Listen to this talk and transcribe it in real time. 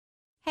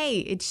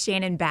Hey, it's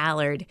Shannon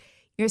Ballard.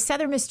 Your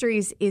Southern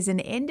Mysteries is an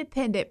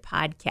independent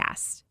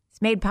podcast.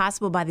 It's made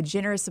possible by the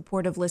generous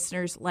support of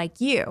listeners like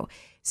you.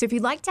 So if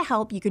you'd like to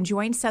help, you can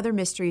join Southern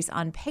Mysteries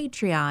on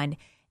Patreon,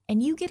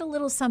 and you get a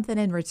little something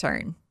in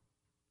return.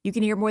 You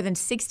can hear more than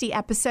 60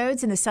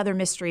 episodes in the Southern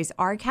Mysteries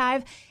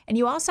archive, and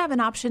you also have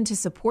an option to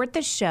support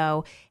the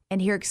show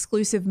and hear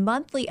exclusive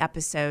monthly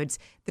episodes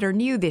that are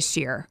new this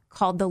year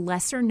called The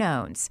Lesser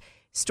Knowns,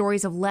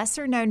 stories of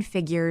lesser-known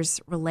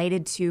figures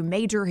related to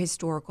major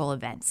historical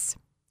events.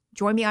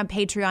 Join me on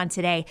Patreon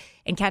today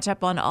and catch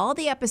up on all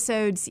the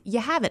episodes you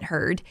haven't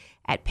heard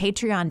at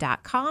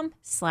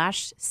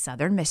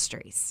patreon.com/Southern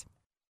Mysteries.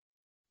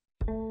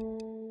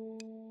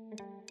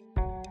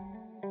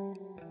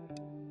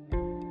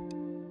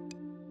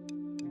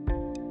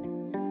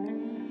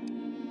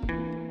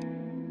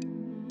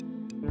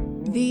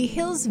 The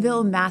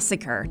Hillsville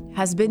Massacre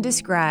has been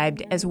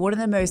described as one of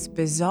the most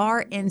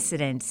bizarre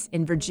incidents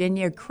in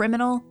Virginia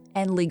criminal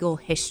and legal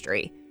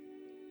history.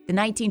 The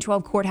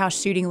 1912 courthouse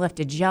shooting left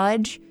a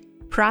judge,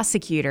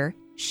 prosecutor,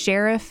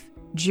 sheriff,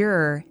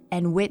 juror,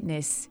 and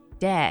witness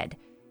dead.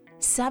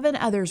 7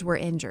 others were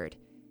injured.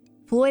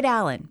 Floyd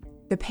Allen,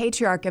 the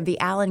patriarch of the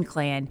Allen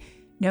clan,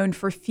 known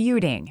for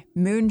feuding,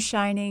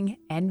 moonshining,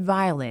 and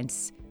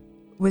violence,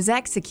 was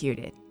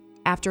executed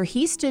after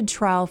he stood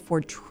trial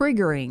for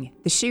triggering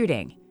the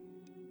shooting.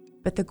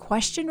 But the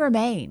question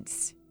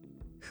remains,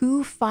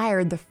 who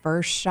fired the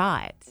first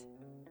shot?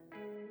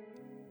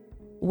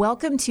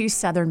 Welcome to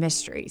Southern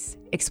Mysteries,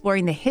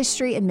 exploring the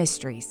history and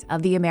mysteries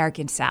of the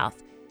American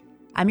South.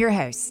 I'm your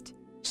host,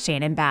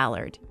 Shannon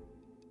Ballard.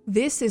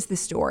 This is the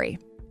story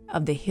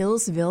of the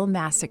Hillsville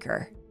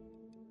Massacre.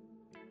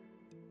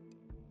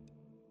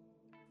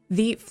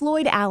 The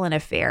Floyd Allen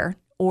Affair,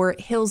 or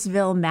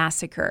Hillsville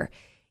Massacre,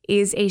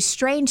 is a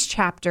strange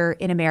chapter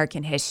in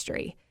American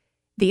history.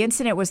 The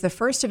incident was the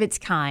first of its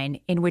kind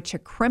in which a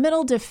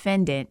criminal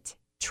defendant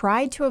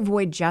tried to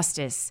avoid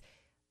justice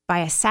by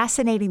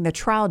assassinating the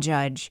trial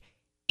judge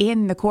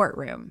in the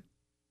courtroom.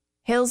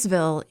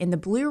 Hillsville in the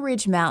Blue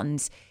Ridge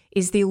Mountains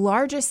is the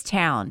largest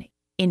town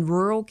in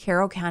rural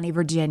Carroll County,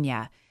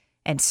 Virginia,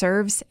 and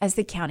serves as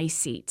the county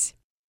seat.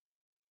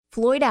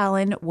 Floyd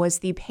Allen was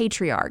the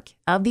patriarch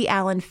of the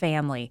Allen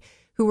family,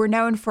 who were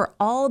known for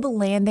all the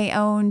land they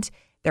owned,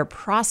 their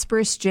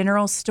prosperous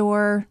general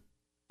store,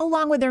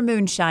 along with their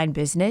moonshine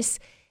business,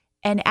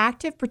 and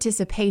active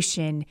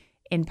participation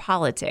in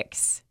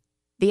politics.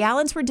 The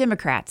Allens were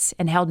Democrats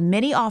and held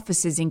many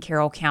offices in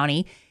Carroll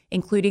County,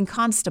 including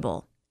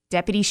constable,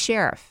 deputy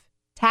sheriff,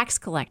 tax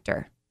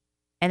collector,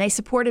 and they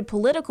supported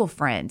political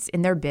friends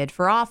in their bid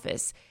for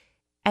office,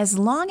 as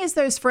long as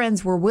those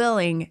friends were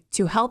willing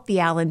to help the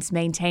Allens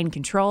maintain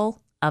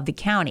control of the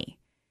county.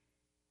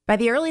 By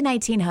the early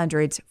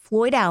 1900s,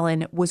 Floyd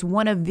Allen was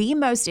one of the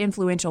most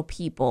influential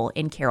people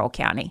in Carroll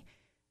County,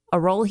 a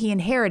role he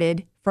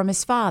inherited from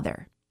his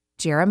father,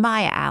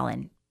 Jeremiah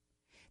Allen.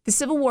 The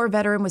Civil War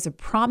veteran was a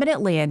prominent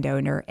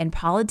landowner and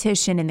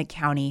politician in the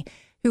county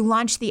who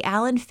launched the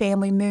Allen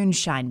family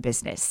moonshine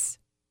business.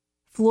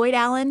 Floyd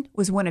Allen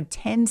was one of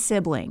 10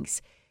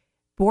 siblings.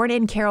 Born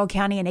in Carroll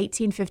County in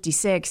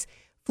 1856,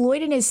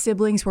 Floyd and his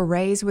siblings were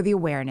raised with the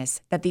awareness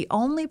that the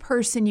only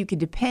person you could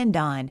depend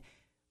on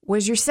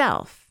was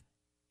yourself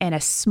and a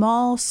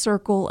small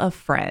circle of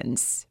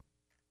friends.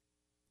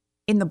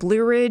 In the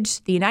Blue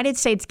Ridge, the United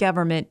States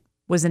government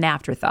was an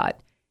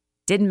afterthought.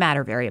 Didn't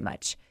matter very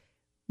much.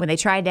 When they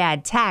tried to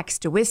add tax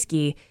to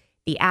whiskey,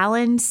 the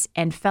Allens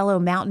and fellow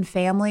mountain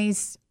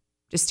families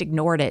just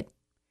ignored it.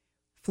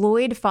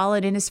 Floyd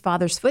followed in his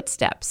father's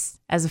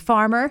footsteps as a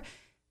farmer,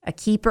 a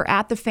keeper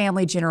at the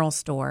family general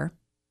store,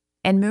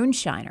 and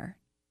moonshiner.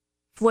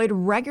 Floyd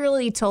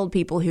regularly told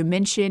people who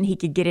mentioned he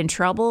could get in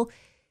trouble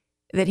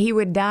that he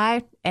would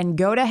die and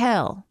go to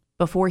hell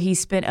before he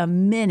spent a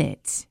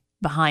minute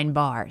behind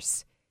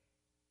bars.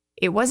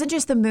 It wasn't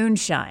just the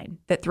moonshine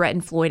that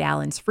threatened Floyd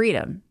Allen's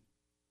freedom.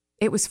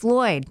 It was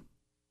Floyd,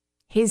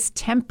 his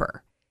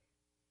temper.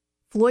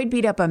 Floyd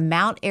beat up a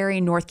Mount Airy,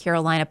 North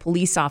Carolina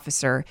police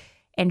officer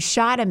and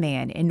shot a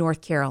man in North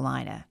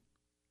Carolina.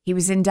 He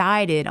was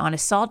indicted on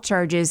assault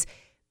charges,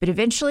 but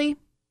eventually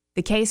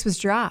the case was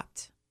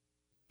dropped.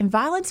 And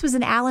violence was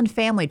an Allen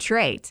family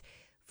trait.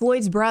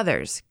 Floyd's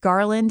brothers,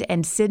 Garland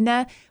and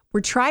Sidna,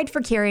 were tried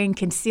for carrying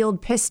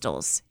concealed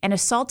pistols and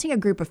assaulting a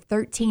group of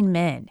 13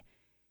 men.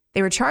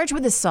 They were charged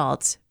with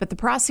assault, but the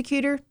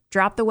prosecutor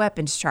dropped the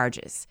weapons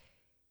charges.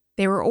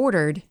 They were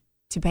ordered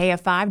to pay a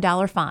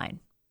 $5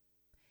 fine.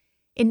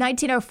 In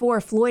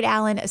 1904, Floyd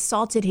Allen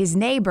assaulted his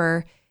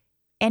neighbor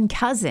and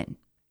cousin,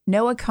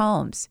 Noah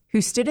Combs, who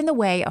stood in the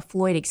way of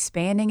Floyd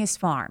expanding his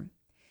farm.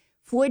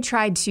 Floyd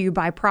tried to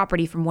buy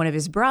property from one of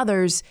his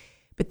brothers,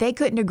 but they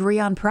couldn't agree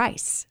on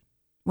price.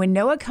 When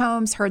Noah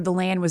Combs heard the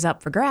land was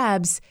up for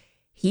grabs,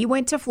 he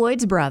went to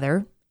Floyd's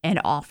brother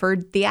and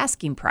offered the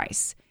asking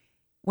price.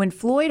 When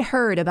Floyd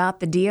heard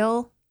about the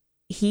deal,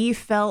 he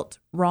felt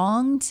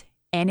wronged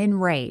and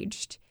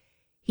enraged.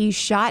 He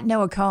shot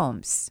Noah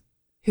Combs,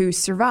 who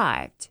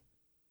survived.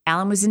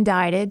 Allen was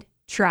indicted,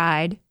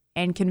 tried,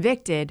 and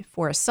convicted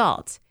for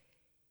assault.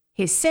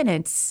 His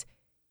sentence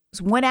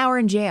was 1 hour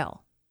in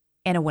jail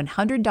and a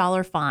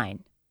 $100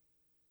 fine.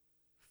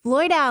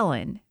 Floyd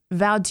Allen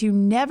vowed to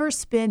never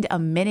spend a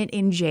minute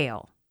in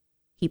jail.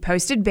 He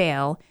posted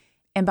bail,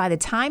 and by the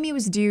time he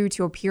was due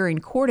to appear in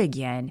court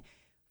again,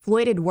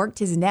 Floyd had worked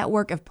his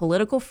network of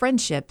political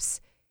friendships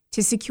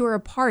to secure a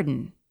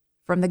pardon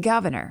from the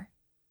governor.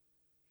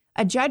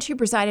 A judge who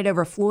presided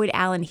over Floyd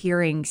Allen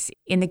hearings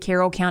in the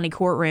Carroll County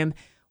courtroom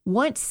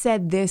once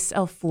said this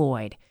of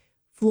Floyd: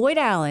 Floyd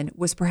Allen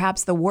was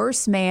perhaps the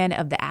worst man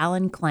of the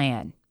Allen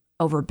clan,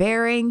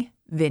 overbearing,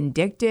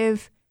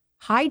 vindictive,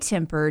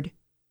 high-tempered,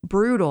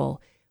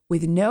 brutal,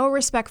 with no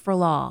respect for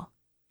law,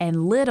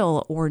 and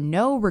little or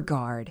no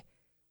regard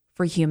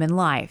for human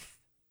life.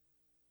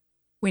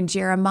 When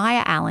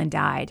Jeremiah Allen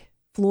died,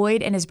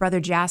 Floyd and his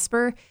brother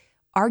Jasper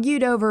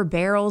argued over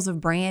barrels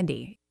of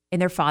brandy in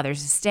their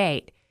father's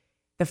estate.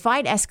 The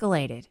fight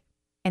escalated,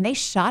 and they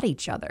shot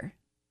each other.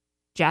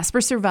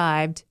 Jasper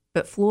survived,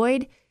 but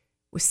Floyd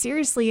was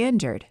seriously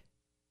injured.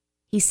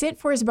 He sent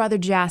for his brother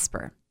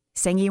Jasper,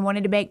 saying he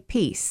wanted to make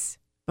peace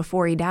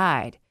before he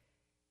died.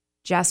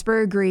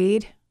 Jasper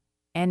agreed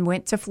and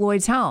went to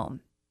Floyd's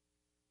home.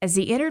 As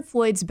he entered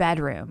Floyd's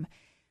bedroom,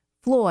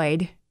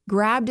 Floyd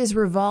grabbed his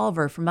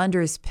revolver from under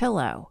his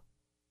pillow.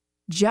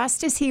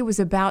 Just as he was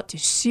about to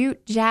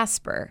shoot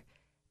Jasper,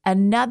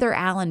 another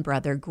Allen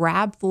brother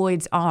grabbed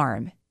Floyd's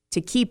arm to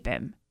keep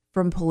him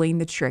from pulling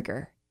the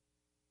trigger.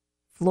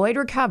 Floyd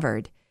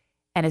recovered,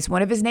 and as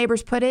one of his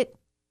neighbors put it,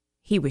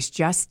 he was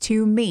just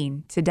too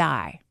mean to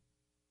die.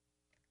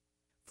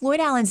 Floyd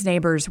Allen's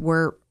neighbors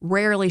were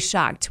rarely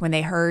shocked when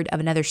they heard of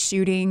another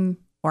shooting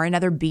or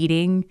another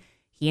beating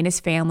he and his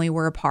family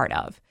were a part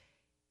of.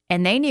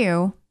 And they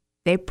knew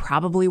they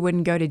probably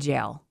wouldn't go to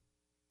jail.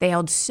 They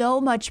held so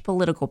much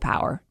political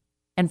power,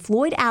 and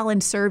Floyd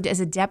Allen served as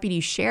a deputy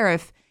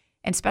sheriff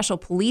and special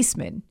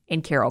policeman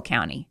in Carroll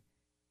County.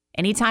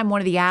 Anytime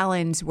one of the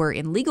Allens were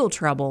in legal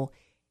trouble,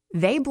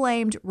 they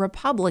blamed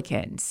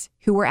Republicans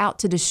who were out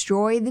to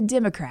destroy the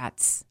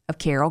Democrats of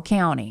Carroll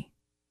County.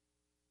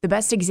 The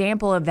best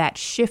example of that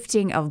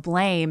shifting of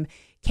blame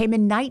came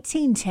in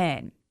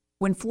 1910,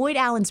 when Floyd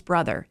Allen's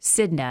brother,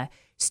 Sidna,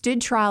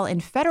 stood trial in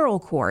federal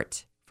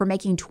court for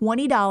making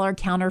 $20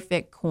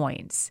 counterfeit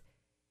coins.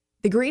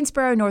 The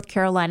Greensboro, North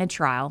Carolina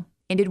trial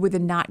ended with a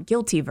not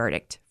guilty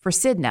verdict for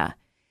Sidna,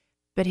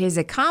 but his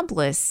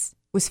accomplice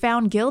was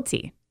found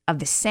guilty of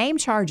the same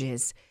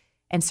charges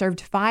and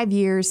served 5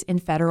 years in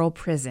federal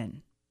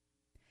prison.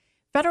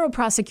 Federal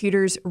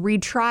prosecutors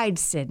retried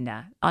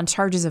Sidna on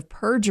charges of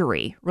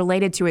perjury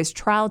related to his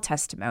trial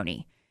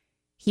testimony.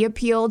 He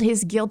appealed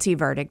his guilty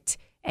verdict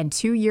and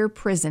 2-year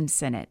prison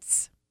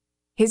sentence.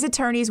 His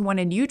attorneys won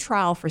a new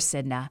trial for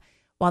Sidna,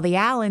 while the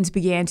Allens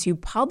began to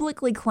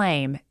publicly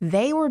claim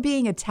they were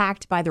being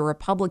attacked by the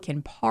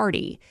Republican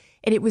Party,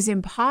 and it was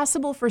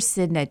impossible for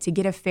Sidna to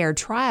get a fair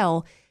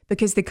trial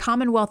because the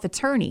Commonwealth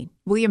attorney,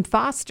 William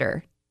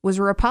Foster, was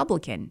a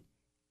Republican,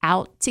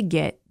 out to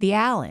get the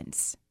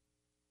Allens.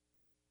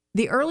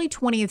 The early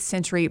 20th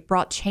century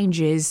brought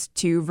changes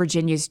to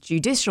Virginia's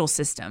judicial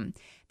system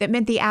that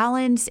meant the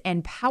Allens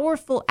and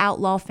powerful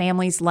outlaw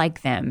families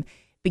like them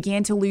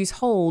began to lose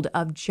hold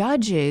of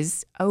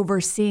judges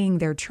overseeing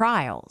their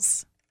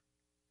trials.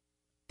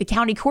 The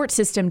county court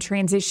system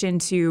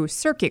transitioned to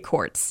circuit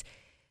courts.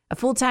 A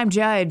full-time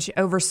judge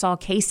oversaw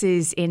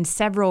cases in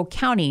several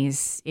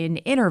counties in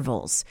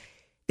intervals.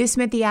 This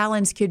meant the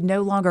Allens could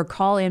no longer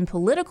call in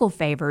political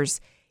favors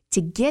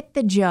to get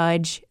the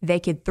judge they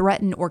could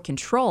threaten or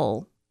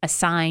control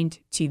assigned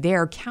to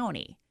their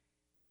county.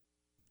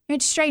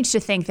 It's strange to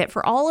think that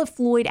for all of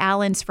Floyd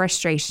Allen's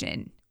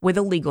frustration with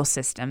the legal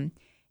system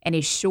and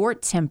his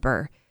short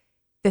temper,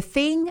 the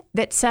thing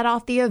that set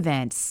off the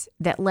events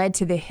that led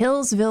to the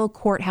Hillsville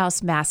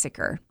Courthouse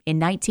Massacre in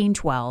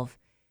 1912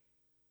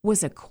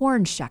 was a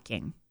corn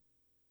shucking.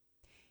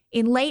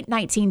 In late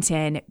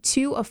 1910,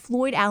 2 of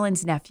Floyd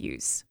Allen's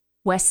nephews,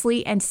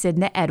 Wesley and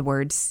Sidna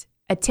Edwards,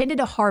 attended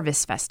a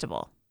harvest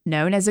festival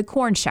known as a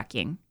corn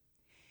shucking.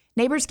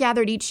 Neighbors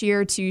gathered each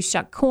year to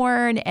shuck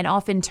corn and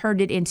often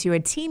turned it into a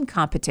team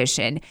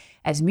competition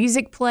as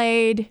music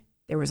played.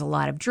 There was a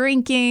lot of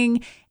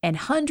drinking, and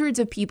hundreds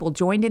of people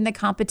joined in the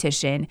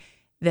competition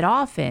that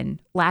often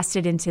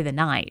lasted into the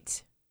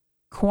night.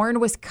 Corn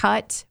was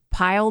cut,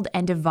 piled,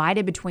 and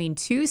divided between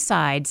 2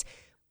 sides,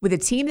 with a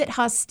team that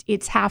husked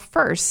its half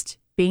first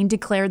being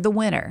declared the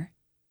winner.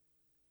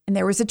 And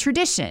there was a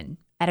tradition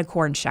at a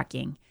corn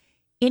shucking.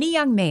 Any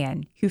young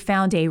man who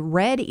found a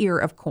red ear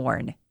of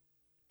corn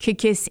could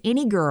kiss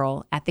any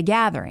girl at the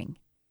gathering.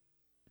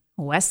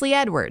 Wesley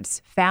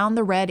Edwards found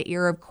the red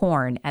ear of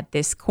corn at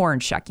this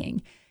corn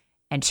shucking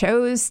and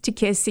chose to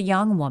kiss a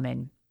young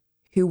woman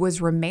who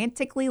was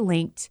romantically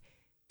linked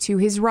to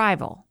his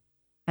rival,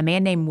 a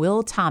man named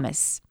Will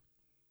Thomas.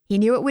 He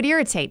knew it would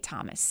irritate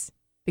Thomas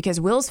because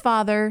Will's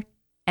father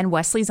and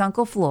Wesley's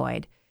uncle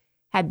Floyd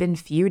had been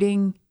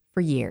feuding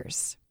for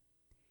years.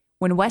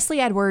 When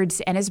Wesley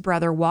Edwards and his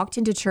brother walked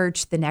into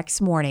church the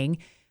next morning,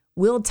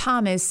 Will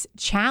Thomas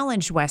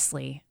challenged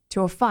Wesley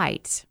to a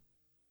fight.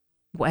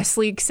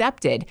 Wesley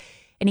accepted,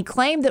 And he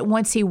claimed that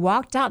once he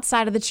walked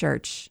outside of the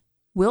church,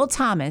 Will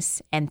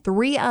Thomas and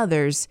 3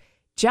 others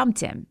jumped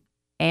him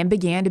and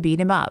began to beat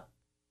him up.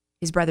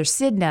 His brother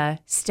Sidney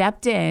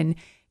stepped in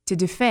to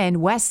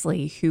defend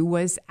Wesley, who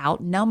was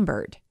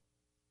outnumbered.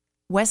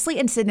 Wesley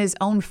and Sidney's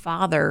own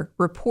father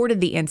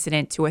reported the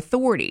incident to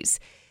authorities,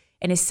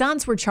 and his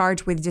sons were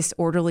charged with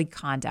disorderly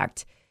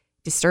conduct,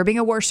 disturbing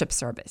a worship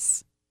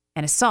service,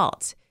 and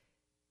assault.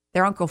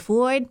 Their Uncle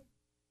Floyd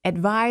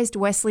advised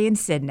Wesley and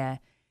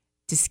Sidney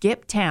to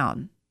skip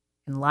town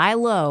and lie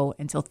low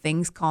until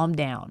things calmed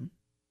down.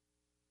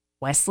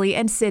 Wesley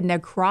and Sidney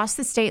crossed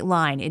the state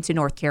line into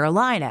North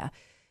Carolina,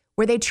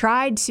 where they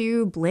tried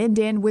to blend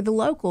in with the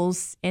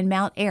locals in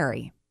Mount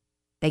Airy.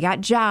 They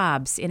got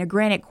jobs in a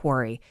granite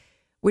quarry,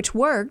 which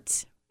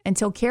worked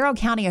until Carroll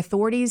County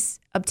authorities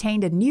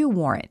obtained a new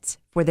warrant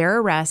for their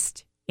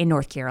arrest in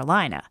North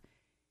Carolina.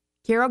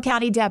 Carroll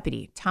County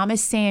Deputy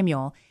Thomas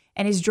Samuel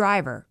and his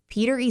driver,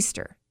 Peter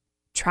Easter,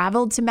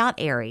 traveled to Mount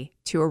Airy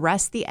to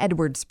arrest the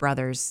Edwards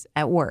brothers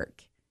at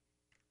work.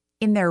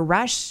 In their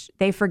rush,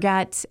 they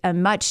forgot a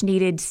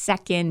much-needed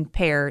second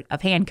pair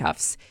of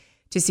handcuffs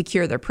to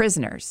secure their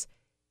prisoners.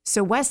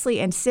 So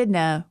Wesley and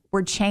Sidney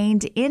were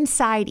chained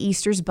inside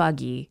Easter's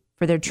buggy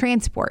for their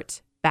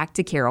transport back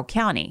to Carroll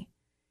County.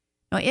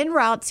 Now, en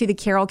route to the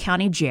Carroll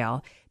County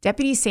Jail,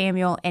 Deputy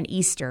Samuel and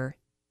Easter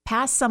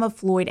passed some of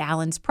Floyd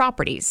Allen's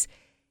properties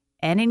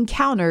and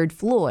encountered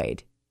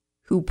Floyd,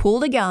 who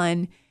pulled a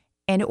gun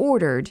and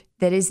ordered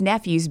that his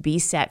nephews be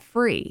set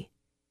free.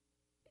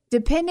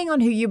 Depending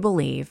on who you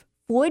believe,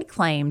 Floyd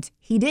claimed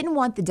he didn't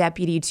want the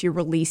deputy to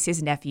release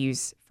his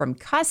nephews from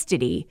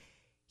custody.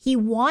 He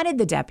wanted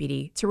the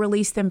deputy to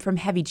release them from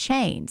heavy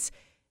chains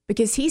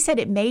because he said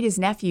it made his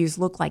nephews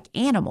look like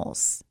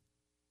animals.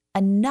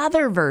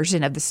 Another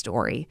version of the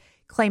story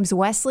claims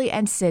Wesley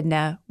and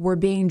Sidney were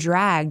being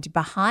dragged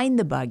behind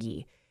the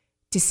buggy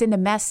to send a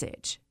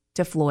message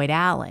to Floyd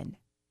Allen.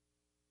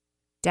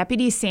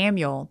 Deputy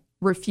Samuel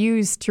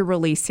refused to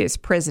release his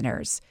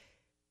prisoners,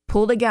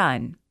 pulled a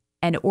gun,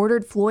 and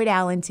ordered Floyd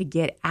Allen to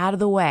get out of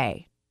the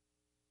way.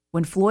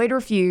 When Floyd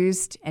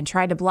refused and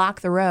tried to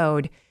block the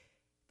road,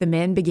 the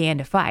men began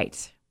to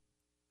fight.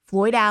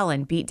 Floyd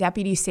Allen beat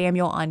Deputy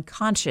Samuel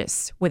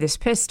unconscious with his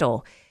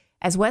pistol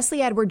as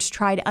Wesley Edwards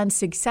tried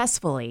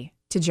unsuccessfully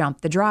to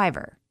jump the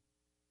driver.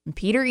 And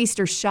Peter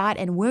Easter shot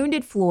and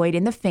wounded Floyd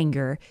in the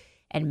finger,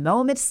 and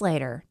moments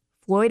later,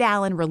 Floyd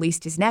Allen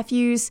released his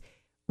nephews,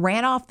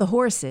 ran off the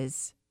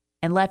horses,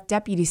 and left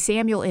Deputy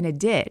Samuel in a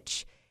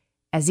ditch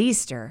as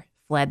Easter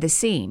fled the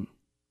scene.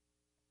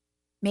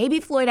 Maybe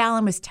Floyd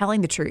Allen was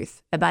telling the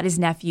truth about his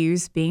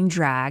nephews being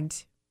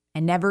dragged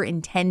and never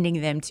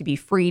intending them to be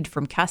freed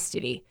from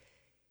custody.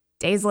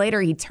 Days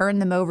later, he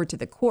turned them over to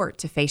the court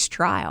to face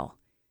trial.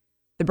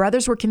 The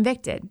brothers were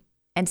convicted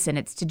and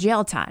sentenced to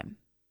jail time.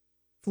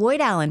 Floyd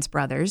Allen's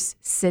brothers,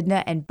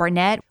 Sidney and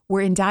Barnett,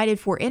 were indicted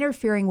for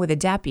interfering with the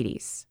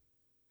deputies.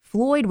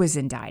 Floyd was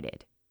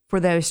indicted for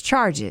those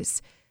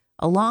charges,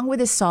 along with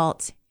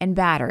assault and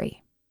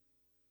battery.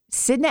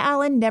 Sidney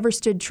Allen never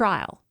stood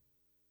trial.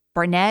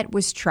 Barnett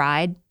was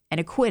tried and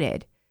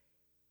acquitted.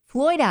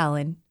 Floyd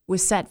Allen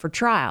was set for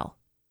trial,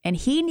 and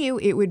he knew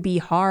it would be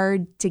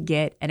hard to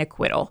get an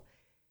acquittal,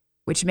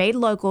 which made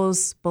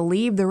locals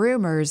believe the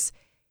rumors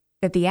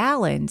that the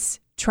Allens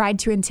tried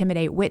to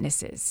intimidate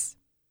witnesses.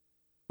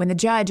 When the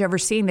judge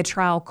overseeing the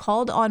trial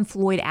called on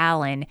Floyd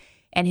Allen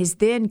and his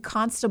then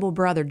constable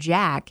brother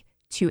Jack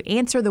to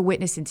answer the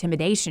witness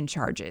intimidation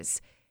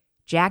charges,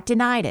 Jack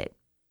denied it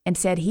and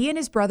said he and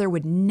his brother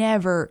would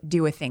never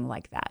do a thing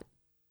like that.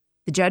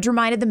 The judge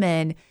reminded the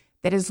men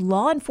that as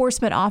law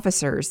enforcement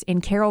officers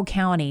in Carroll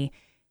County,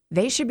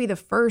 they should be the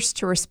first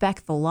to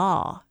respect the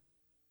law.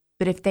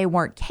 But if they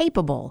weren't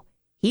capable,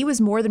 he was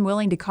more than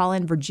willing to call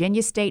in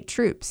Virginia state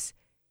troops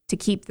to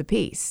keep the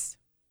peace.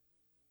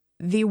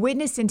 The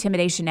witness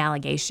intimidation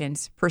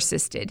allegations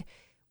persisted,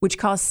 which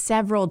caused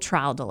several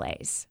trial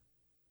delays.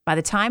 By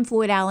the time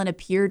Floyd Allen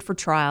appeared for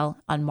trial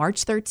on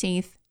March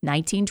 13th,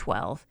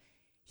 1912,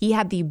 he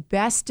had the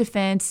best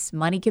defense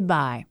money could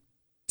buy: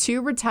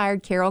 2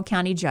 retired Carroll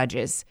County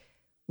judges,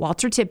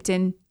 Walter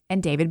Tipton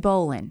and David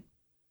Bolin.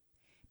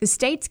 The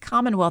state's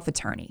Commonwealth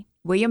attorney,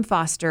 William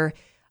Foster,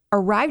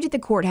 arrived at the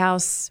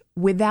courthouse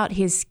without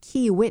his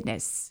key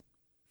witness.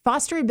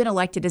 Foster had been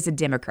elected as a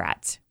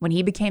Democrat when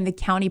he became the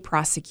county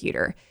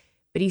prosecutor,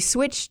 but he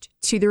switched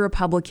to the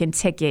Republican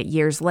ticket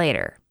years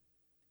later.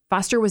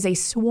 Foster was a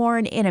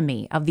sworn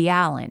enemy of the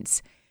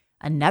Allens,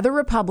 another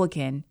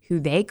Republican who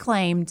they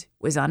claimed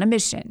was on a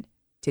mission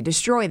to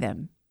destroy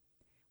them.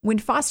 When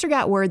Foster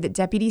got word that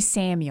Deputy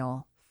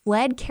Samuel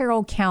fled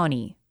Carroll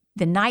County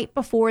the night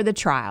before the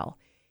trial,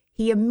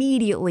 he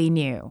immediately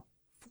knew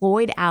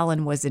Floyd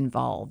Allen was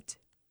involved.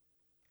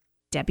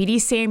 Deputy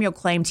Samuel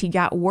claimed he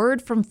got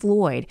word from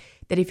Floyd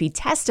that if he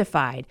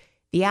testified,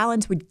 the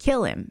Allens would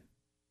kill him.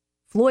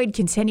 Floyd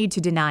continued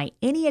to deny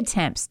any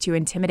attempts to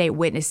intimidate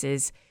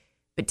witnesses,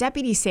 but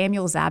Deputy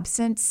Samuel's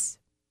absence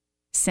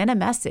sent a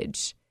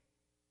message.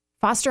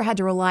 Foster had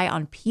to rely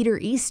on Peter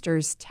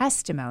Easter's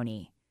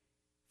testimony.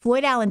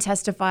 Floyd Allen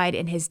testified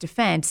in his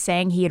defense,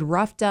 saying he had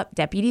roughed up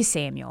Deputy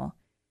Samuel,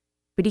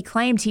 but he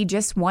claimed he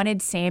just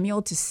wanted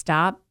Samuel to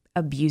stop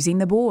abusing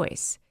the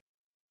boys.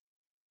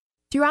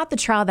 Throughout the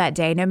trial that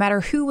day, no matter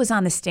who was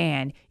on the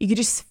stand, you could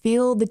just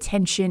feel the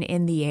tension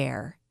in the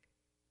air.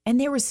 And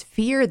there was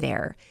fear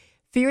there.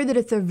 Fear that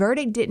if the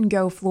verdict didn't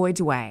go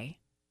Floyd's way,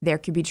 there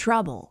could be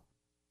trouble.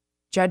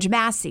 Judge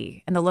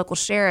Massey and the local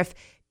sheriff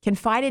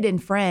confided in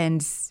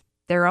friends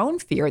their own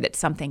fear that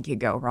something could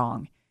go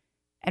wrong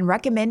and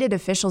recommended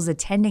officials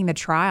attending the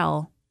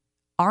trial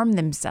arm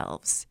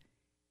themselves,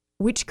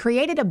 which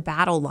created a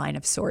battle line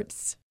of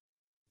sorts.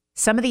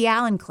 Some of the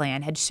Allen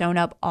clan had shown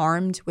up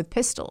armed with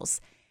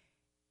pistols,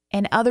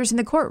 and others in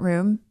the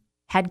courtroom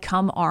had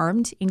come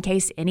armed in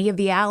case any of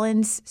the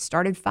Allens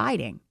started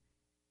fighting.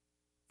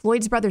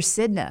 Floyd's brother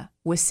Sidna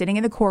was sitting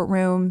in the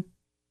courtroom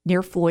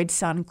near Floyd's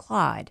son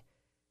Claude.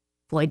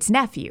 Floyd's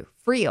nephew,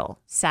 Friel,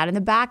 sat in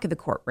the back of the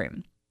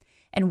courtroom,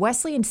 and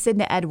Wesley and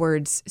Sidna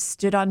Edwards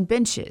stood on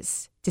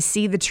benches to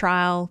see the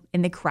trial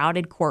in the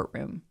crowded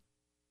courtroom.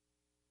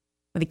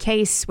 When the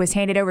case was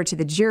handed over to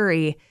the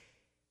jury,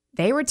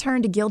 they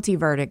returned a guilty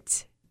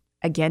verdict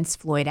against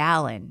Floyd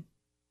Allen.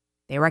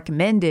 They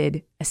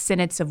recommended a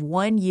sentence of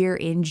 1 year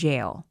in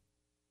jail.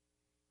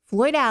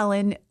 Floyd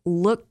Allen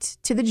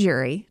looked to the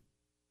jury,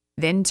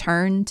 then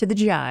turned to the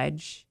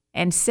judge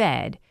and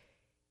said,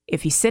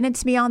 "If you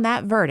sentence me on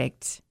that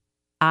verdict,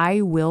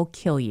 I will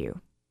kill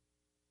you."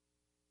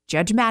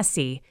 Judge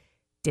Massey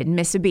didn't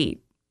miss a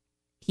beat.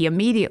 He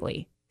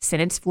immediately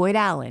sentenced Floyd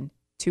Allen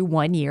to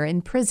 1 year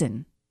in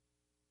prison.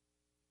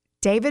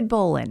 David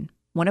Bolin,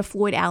 one of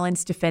Floyd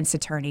Allen's defense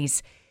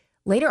attorneys,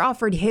 later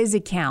offered his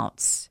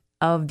accounts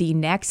of the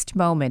next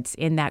moments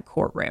in that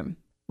courtroom,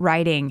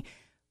 writing,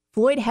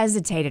 "Floyd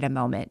hesitated a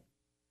moment.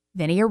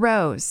 Then he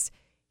arose.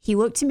 He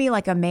looked to me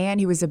like a man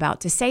who was about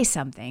to say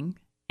something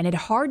and had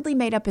hardly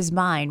made up his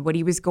mind what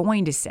he was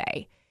going to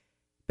say.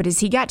 But as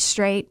he got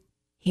straight,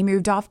 he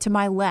moved off to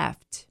my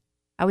left,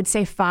 I would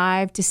say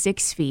 5 to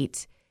 6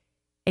 feet.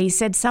 And he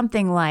said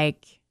something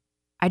like,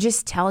 'I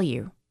just tell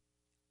you,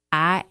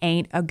 I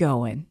ain't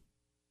a-going.'"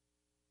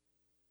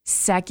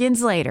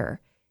 Seconds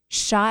later,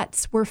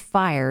 shots were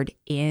fired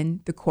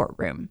in the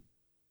courtroom,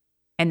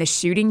 and the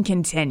shooting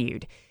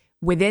continued.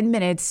 Within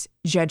minutes,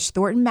 Judge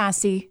Thornton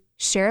Massey,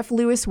 Sheriff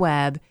Lewis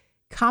Webb,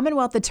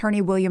 Commonwealth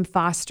Attorney William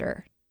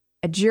Foster,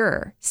 a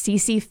juror,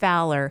 C.C.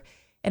 Fowler,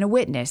 and a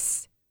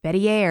witness,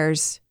 Betty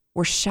Ayers,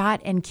 were shot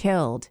and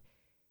killed.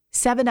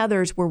 7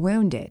 others were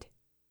wounded,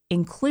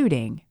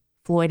 including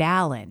Floyd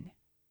Allen.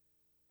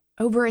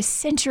 Over a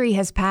century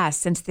has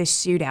passed since this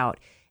shootout,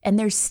 and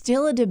there's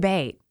still a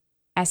debate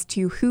as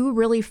to who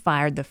really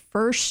fired the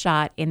first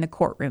shot in the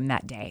courtroom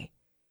that day.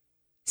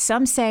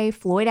 Some say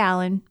Floyd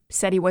Allen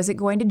said he wasn't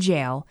going to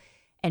jail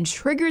and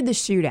triggered the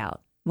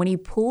shootout when he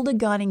pulled a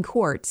gun in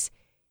court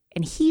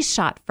and he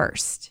shot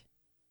first.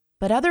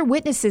 But other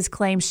witnesses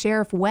claim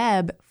Sheriff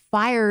Webb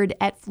fired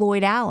at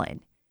Floyd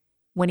Allen.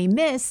 When he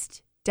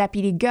missed,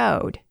 Deputy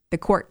Goad, the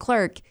court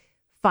clerk,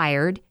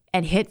 fired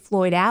and hit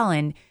Floyd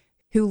Allen,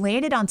 who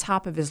landed on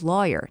top of his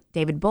lawyer,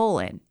 David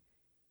Bolin.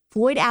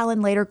 Floyd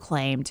Allen later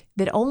claimed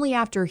that only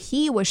after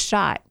he was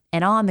shot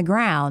and on the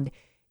ground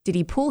did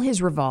he pull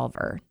his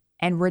revolver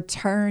and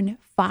return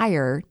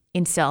fire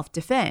in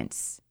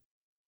self-defense.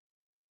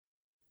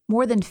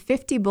 More than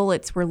 50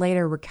 bullets were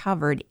later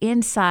recovered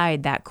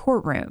inside that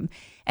courtroom,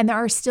 and there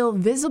are still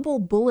visible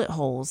bullet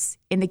holes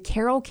in the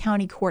Carroll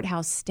County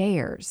Courthouse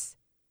stairs.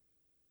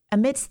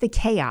 Amidst the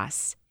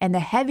chaos and the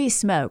heavy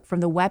smoke from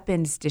the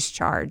weapons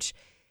discharge,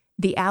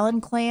 the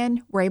Allen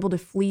clan were able to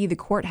flee the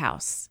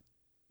courthouse.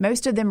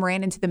 Most of them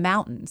ran into the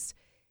mountains,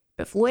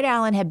 but Floyd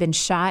Allen had been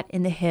shot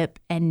in the hip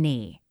and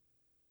knee.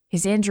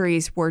 His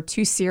injuries were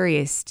too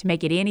serious to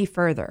make it any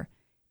further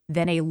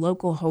than a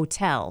local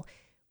hotel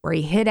where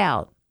he hid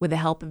out with the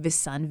help of his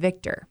son,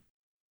 Victor.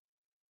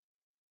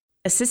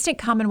 Assistant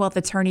Commonwealth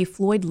Attorney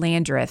Floyd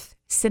Landreth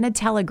sent a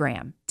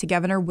telegram to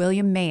Governor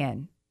William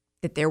Mann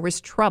that there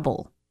was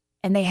trouble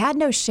and they had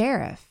no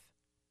sheriff.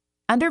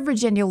 Under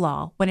Virginia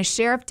law, when a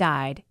sheriff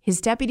died,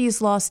 his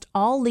deputies lost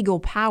all legal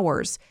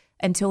powers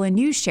until a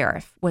new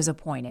sheriff was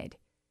appointed.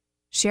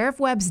 Sheriff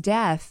Webb's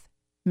death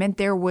meant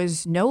there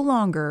was no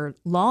longer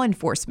law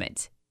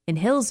enforcement in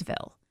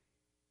Hillsville.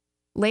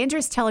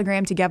 Landreth's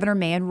telegram to Governor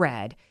Mann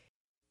read,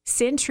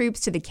 "Send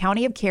troops to the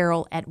county of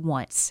Carroll at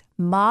once.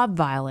 Mob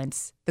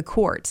violence, the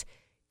court.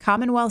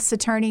 Commonwealth's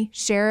attorney,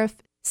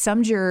 sheriff,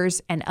 some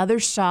jurors, and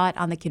others shot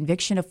on the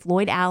conviction of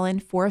Floyd Allen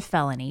for a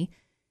felony.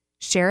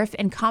 Sheriff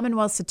and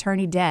Commonwealth's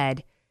attorney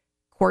dead.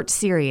 Court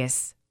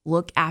serious.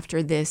 Look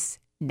after this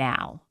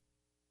now."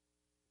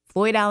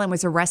 Floyd Allen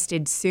was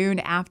arrested soon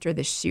after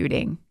the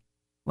shooting.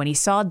 When he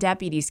saw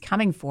deputies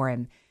coming for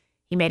him,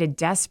 he made a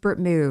desperate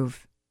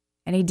move,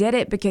 and he did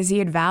it because he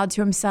had vowed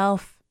to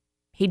himself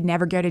he'd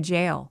never go to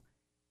jail.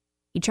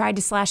 He tried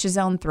to slash his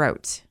own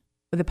throat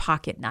with a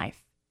pocket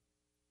knife.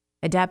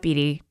 A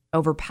deputy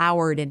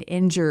overpowered and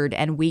injured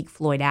and weak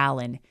Floyd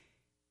Allen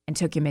and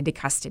took him into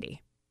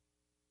custody.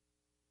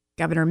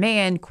 Governor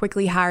Mann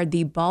quickly hired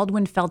the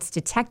Baldwin Felts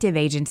Detective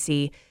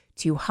Agency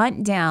to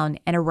hunt down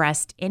and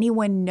arrest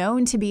anyone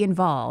known to be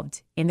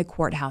involved in the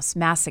courthouse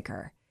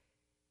massacre.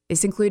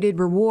 This included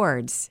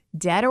rewards,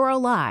 dead or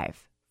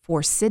alive,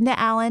 for Sidna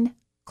Allen,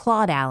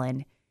 Claude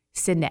Allen,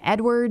 Sidna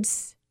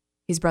Edwards,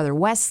 his brother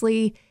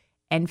Wesley,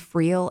 and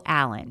Friel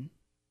Allen.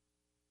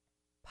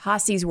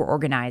 Posses were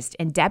organized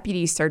and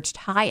deputies searched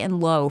high and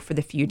low for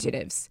the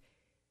fugitives.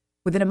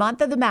 Within a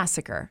month of the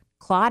massacre,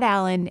 Claude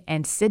Allen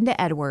and Sidna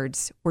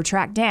Edwards were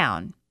tracked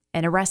down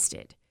and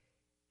arrested.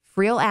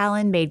 Friel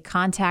Allen made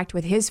contact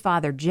with his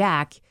father,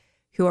 Jack,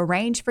 who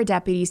arranged for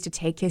deputies to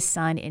take his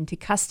son into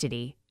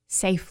custody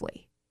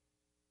safely.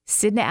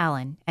 Sidna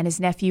Allen and his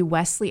nephew,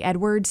 Wesley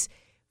Edwards,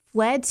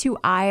 fled to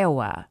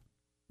Iowa,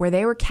 where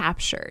they were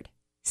captured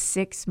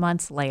 6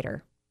 months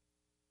later.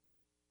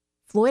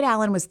 Floyd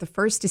Allen was the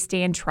first to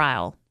stand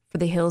trial for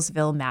the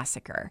Hillsville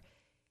Massacre.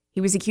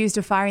 He was accused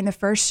of firing the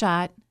first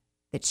shot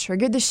that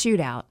triggered the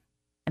shootout,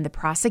 and the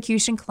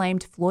prosecution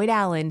claimed Floyd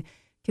Allen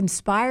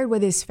conspired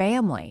with his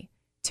family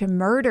to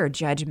murder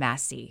Judge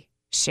Massey,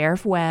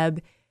 Sheriff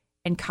Webb,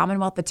 and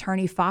Commonwealth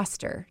Attorney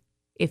Foster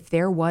if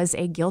there was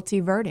a guilty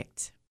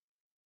verdict.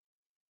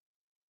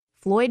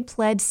 Floyd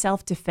pled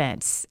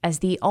self-defense as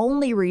the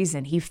only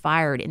reason he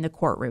fired in the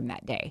courtroom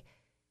that day,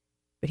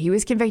 but he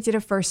was convicted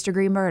of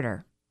first-degree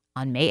murder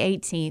on May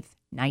 18,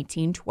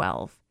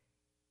 1912.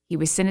 He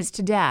was sentenced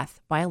to death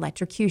by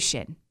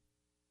electrocution.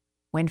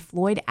 When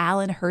Floyd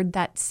Allen heard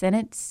that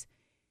sentence,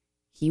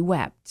 he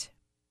wept.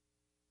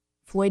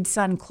 Floyd's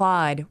son,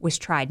 Claude, was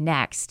tried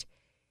next.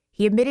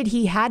 He admitted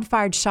he had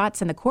fired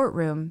shots in the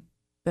courtroom,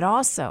 but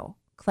also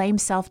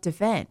claimed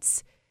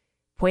self-defense.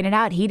 Pointed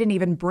out he didn't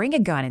even bring a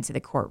gun into the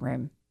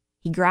courtroom.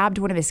 He grabbed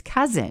one of his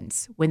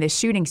cousins when the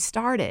shooting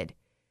started.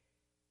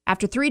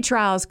 After 3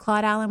 trials,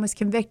 Claude Allen was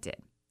convicted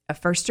of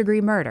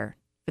first-degree murder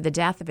for the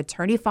death of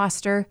Attorney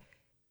Foster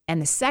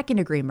and the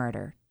second-degree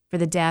murder for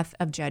the death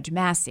of Judge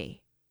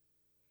Massey.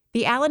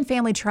 The Allen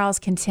family trials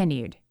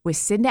continued, with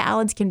Sidna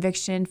Allen's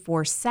conviction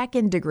for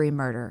second-degree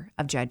murder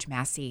of Judge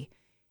Massey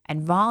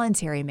and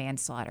voluntary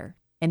manslaughter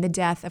in the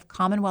death of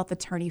Commonwealth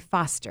Attorney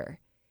Foster.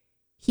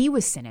 He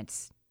was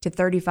sentenced to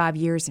 35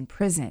 years in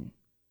prison.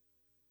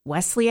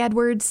 Wesley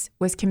Edwards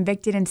was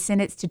convicted and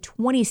sentenced to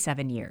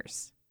 27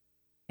 years.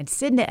 And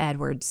Sidna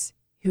Edwards,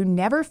 who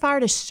never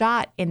fired a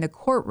shot in the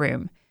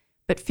courtroom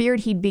but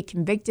feared he'd be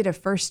convicted of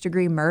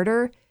first-degree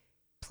murder,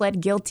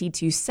 pled guilty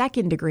to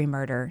second-degree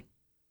murder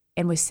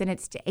and was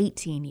sentenced to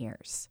 18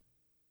 years.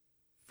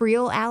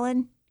 Friel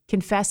Allen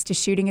confessed to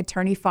shooting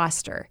Attorney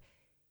Foster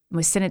and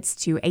was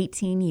sentenced to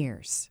 18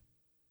 years.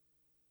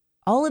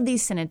 All of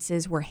these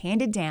sentences were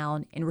handed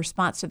down in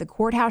response to the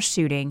courthouse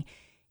shooting,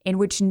 in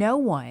which no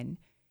one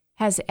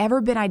has ever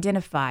been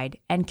identified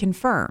and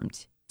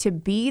confirmed to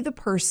be the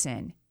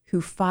person who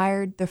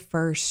fired the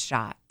first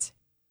shot.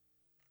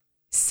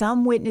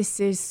 Some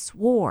witnesses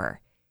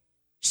swore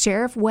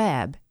Sheriff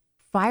Webb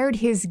fired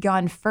his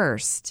gun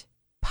first,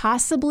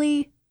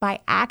 possibly by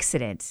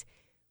accident,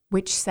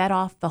 which set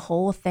off the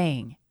whole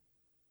thing.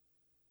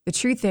 The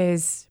truth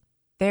is,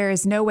 there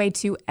is no way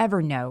to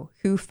ever know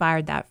who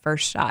fired that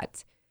first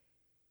shot.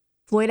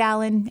 Floyd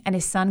Allen and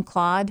his son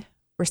Claude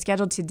were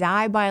scheduled to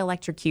die by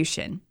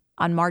electrocution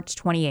on March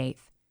 28,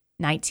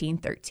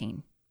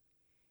 1913.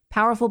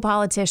 Powerful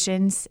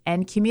politicians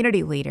and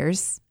community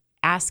leaders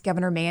asked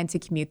Governor Mann to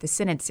commute the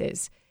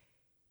sentences,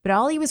 but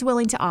all he was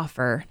willing to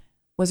offer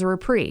was a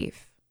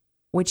reprieve,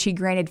 which he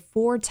granted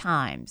 4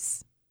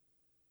 times.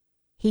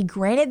 He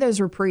granted those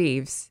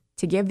reprieves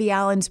to give the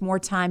Allens more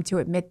time to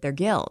admit their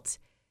guilt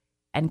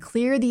and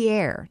clear the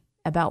air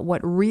about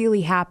what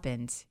really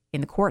happened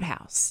in the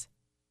courthouse.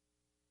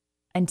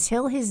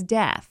 Until his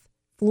death,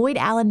 Floyd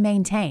Allen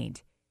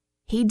maintained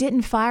he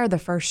didn't fire the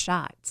first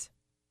shot.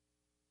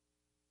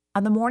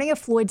 On the morning of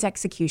Floyd's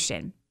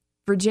execution,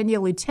 Virginia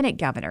Lieutenant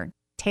Governor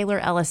Taylor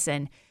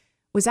Ellison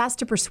was asked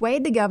to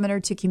persuade the governor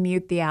to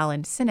commute the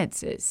Allen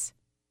sentences.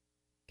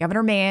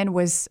 Governor Mann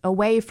was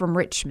away from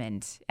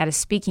Richmond at a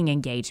speaking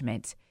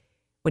engagement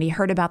when he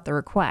heard about the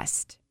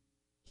request.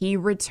 He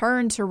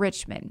returned to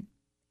Richmond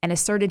and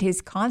asserted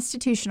his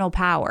constitutional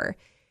power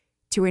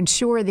to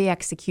ensure the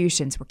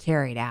executions were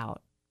carried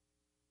out.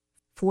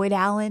 Floyd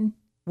Allen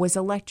was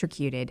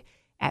electrocuted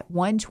at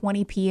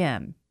 1:20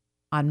 p.m.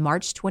 on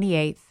March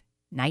 28,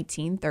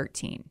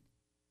 1913.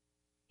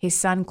 His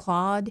son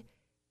Claude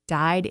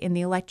died in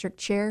the electric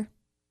chair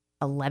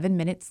 11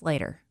 minutes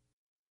later.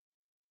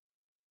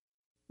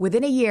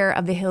 Within a year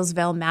of the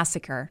Hillsville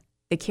Massacre,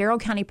 the Carroll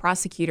County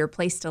prosecutor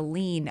placed a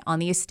lien on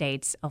the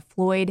estates of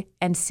Floyd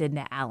and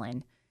Sidna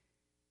Allen.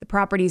 The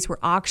properties were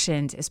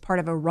auctioned as part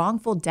of a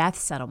wrongful death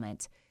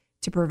settlement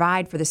to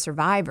provide for the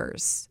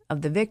survivors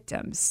of the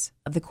victims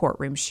of the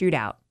courtroom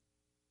shootout.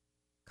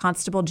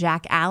 Constable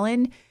Jack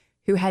Allen,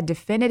 who had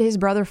defended his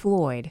brother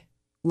Floyd,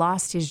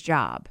 lost his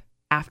job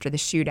after the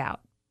shootout.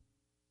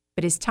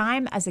 But his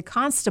time as a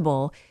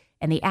constable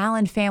and the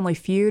Allen family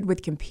feud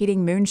with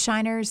competing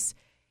moonshiners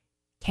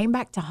came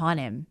back to haunt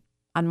him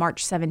on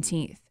March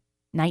 17,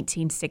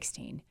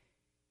 1916.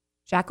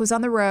 Jack was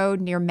on the road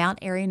near Mount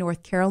Airy,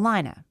 North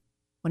Carolina,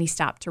 when he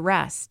stopped to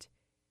rest.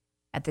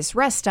 At this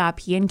rest stop,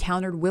 he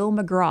encountered Will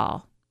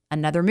McGraw,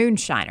 another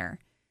moonshiner.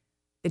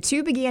 The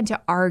two began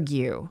to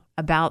argue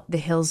about the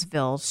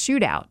Hillsville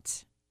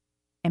shootout,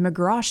 and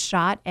McGraw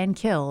shot and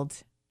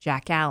killed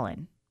Jack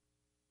Allen.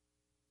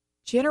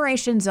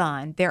 Generations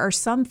on, there are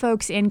some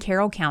folks in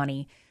Carroll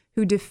County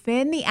who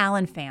defend the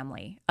Allen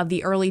family of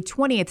the early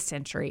 20th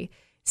century,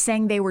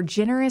 saying they were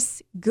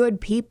generous,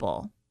 good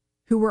people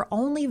who were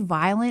only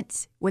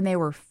violent when they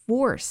were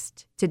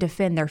forced to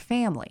defend their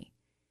family.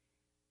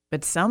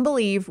 But some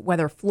believe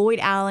whether Floyd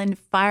Allen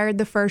fired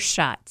the first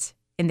shot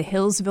in the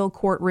Hillsville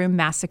courtroom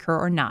massacre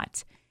or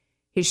not,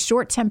 his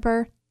short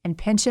temper and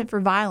penchant for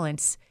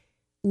violence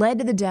led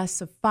to the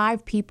deaths of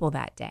 5 people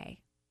that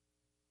day.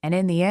 And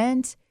in the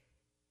end,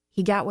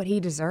 he got what he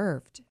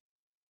deserved.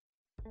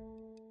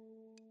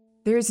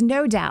 There is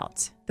no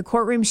doubt the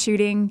courtroom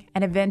shooting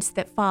and events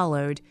that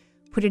followed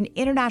put an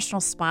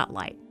international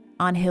spotlight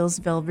on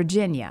Hillsville,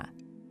 Virginia.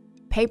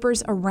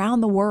 Papers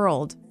around the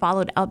world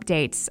followed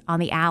updates on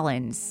the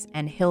Allens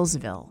and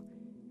Hillsville.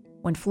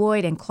 When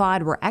Floyd and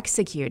Claude were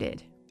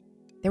executed,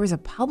 there was a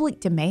public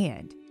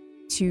demand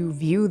to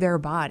view their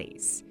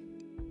bodies.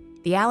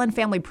 The Allen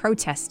family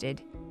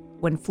protested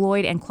when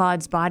Floyd and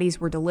Claude's bodies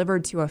were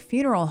delivered to a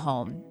funeral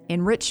home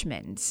in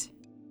Richmond.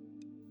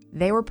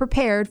 They were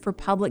prepared for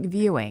public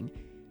viewing,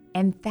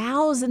 and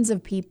thousands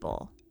of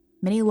people,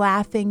 many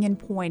laughing and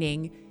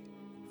pointing,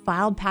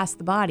 filed past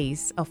the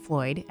bodies of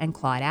Floyd and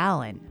Claude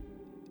Allen.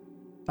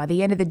 By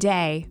the end of the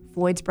day,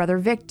 Floyd's brother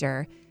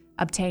Victor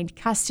obtained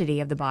custody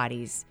of the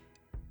bodies,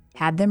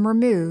 had them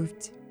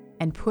removed,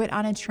 and put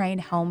on a train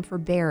home for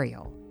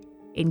burial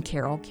in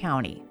Carroll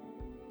County.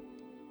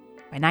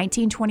 By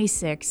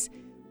 1926,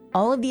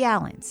 all of the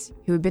Allens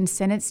who had been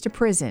sentenced to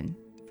prison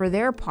for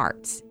their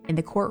parts in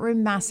the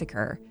courtroom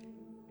massacre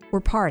were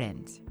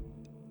pardoned,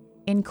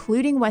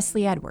 including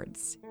Wesley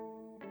Edwards,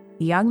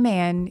 the young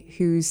man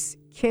whose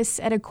kiss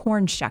at a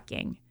corn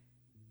shucking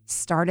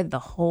started the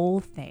whole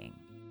thing.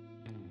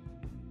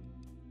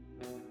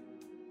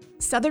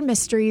 Southern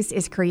Mysteries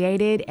is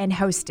created and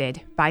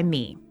hosted by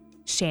me,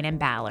 Shannon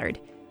Ballard.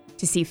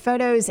 To see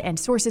photos and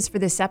sources for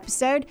this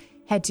episode,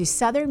 head to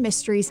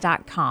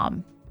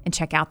southernmysteries.com and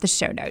check out the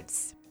show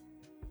notes.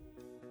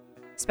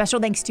 Special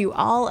thanks to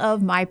all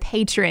of my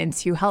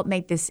patrons who help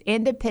make this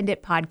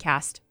independent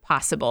podcast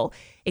possible,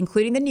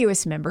 including the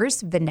newest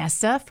members,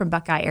 Vanessa from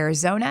Buckeye,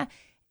 Arizona,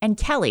 and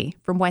Kelly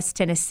from West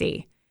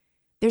Tennessee.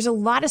 There's a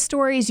lot of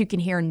stories you can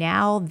hear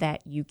now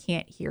that you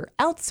can't hear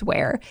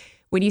elsewhere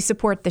when you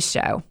support the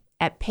show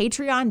at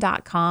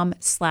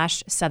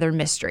patreon.com/Southern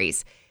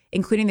Mysteries,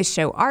 including the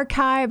show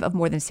archive of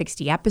more than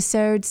 60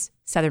 episodes,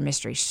 Southern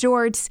Mysteries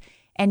shorts,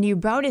 and new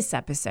bonus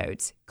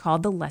episodes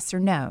called The Lesser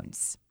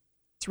Knowns.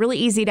 It's really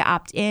easy to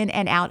opt in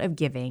and out of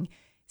giving,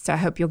 so I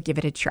hope you'll give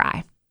it a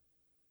try.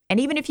 And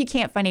even if you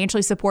can't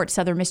financially support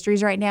Southern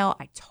Mysteries right now,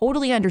 I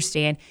totally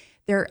understand.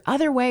 There are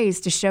other ways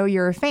to show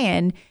you're a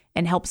fan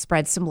and help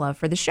spread some love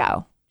for the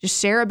show. Just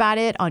share about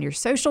it on your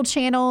social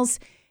channels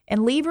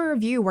and leave a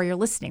review where you're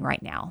listening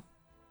right now.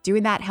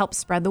 Doing that helps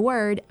spread the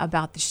word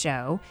about the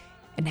show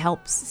and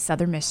helps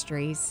Southern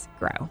Mysteries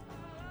grow.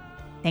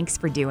 Thanks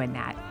for doing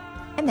that,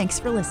 and thanks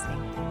for listening.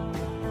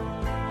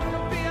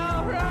 It'll be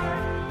all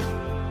right.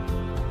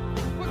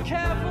 We're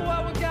careful.